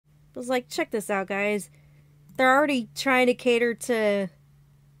I was like, check this out, guys. They're already trying to cater to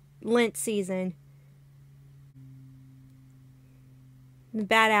Lent season. The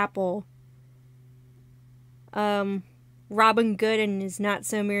Bad Apple. Robin Good and His Not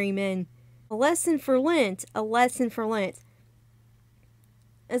So Merry Men. A lesson for Lent. A lesson for Lent.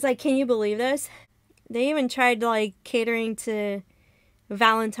 It's like, can you believe this? They even tried like catering to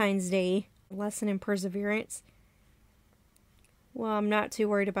Valentine's Day. A lesson in perseverance. Well, I'm not too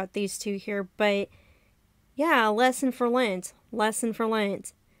worried about these two here, but yeah, a lesson for Lent. Lesson for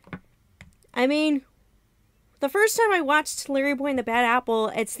Lent. I mean, the first time I watched Larry Boy and the Bad Apple,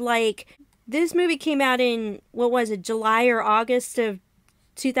 it's like this movie came out in, what was it, July or August of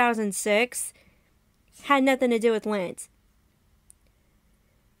 2006. Had nothing to do with Lent.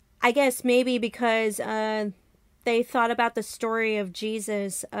 I guess maybe because they thought about the story of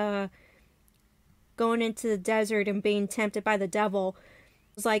Jesus going into the desert and being tempted by the devil.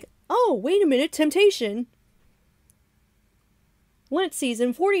 It was like, oh, wait a minute, temptation. Lent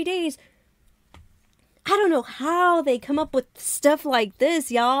season, 40 days. I don't know how they come up with stuff like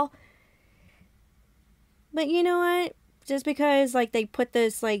this, y'all. But you know what? Just because, like, they put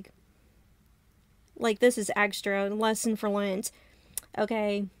this, like this is extra, lesson for Lent.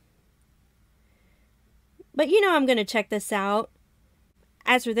 Okay. But you know I'm gonna check this out.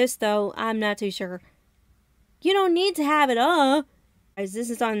 As for this, though, I'm not too sure. You don't need to have it, Guys, this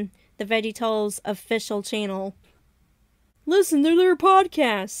is on the VeggieTales official channel. Listen to their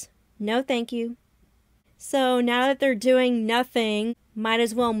podcasts. No, thank you. So now that they're doing nothing, might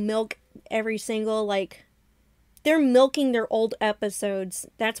as well milk every single, like, they're milking their old episodes.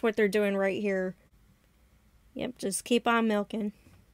 That's what they're doing right here. Yep, just keep on milking.